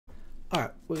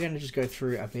Alright, we're going to just go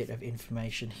through a bit of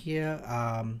information here.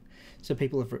 So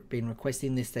people have been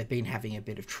requesting this. They've been having a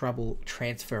bit of trouble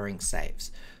transferring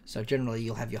saves. So generally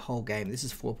you'll have your whole game. This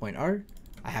is 4.0.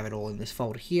 I have it all in this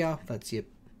folder here. That's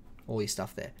all your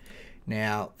stuff there.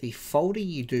 Now the folder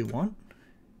you do want,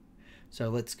 so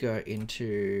let's go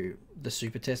into the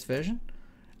super test version.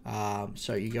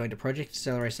 So you go into Project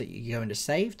Accelerator, you go into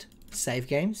saved, save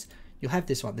games. You'll have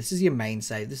this one. This is your main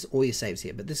save. This is all your saves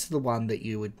here, but this is the one that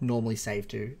you would normally save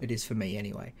to. It is for me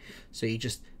anyway. So you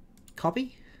just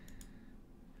copy,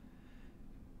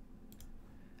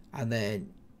 and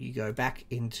then you go back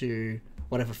into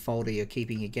whatever folder you're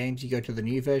keeping your games. You go to the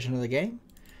new version of the game.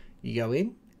 You go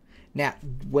in. Now,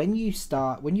 when you first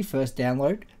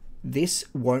download, this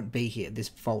won't be here, this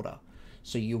folder.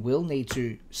 So you will need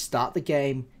to start the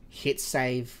game, hit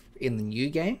save in the new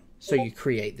game, so you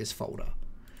create this folder.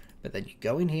 But then you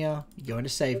go in here, you go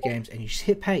into save games, and you just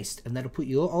hit paste, and that'll put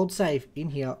your old save in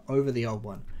here over the old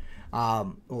one,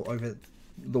 or over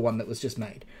the one that was just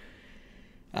made.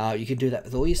 You can do that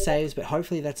with all your saves, but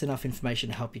hopefully that's enough information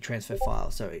to help you transfer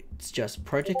files. So it's just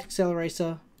Project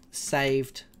Accelerator,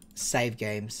 saved, save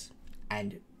games,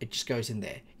 and it just goes in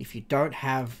there. If you don't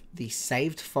have the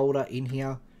saved folder in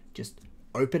here, just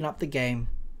open up the game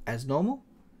as normal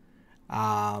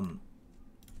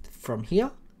from here,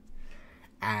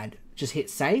 and just hit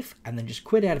save, and then just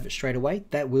quit out of it straight away.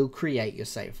 That will create your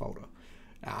save folder.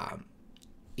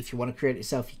 If you want to create it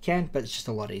yourself, you can, but it's just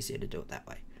a lot easier to do it that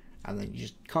way. And then you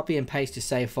just copy and paste your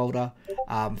save folder.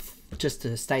 Just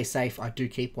to stay safe, I do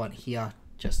keep one here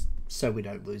just so we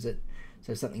don't lose it.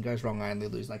 So if something goes wrong, I only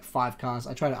lose like 5 cars.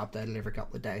 I try to update it every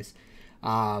couple of days,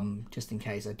 just in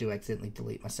case I do accidentally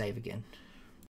delete my save again.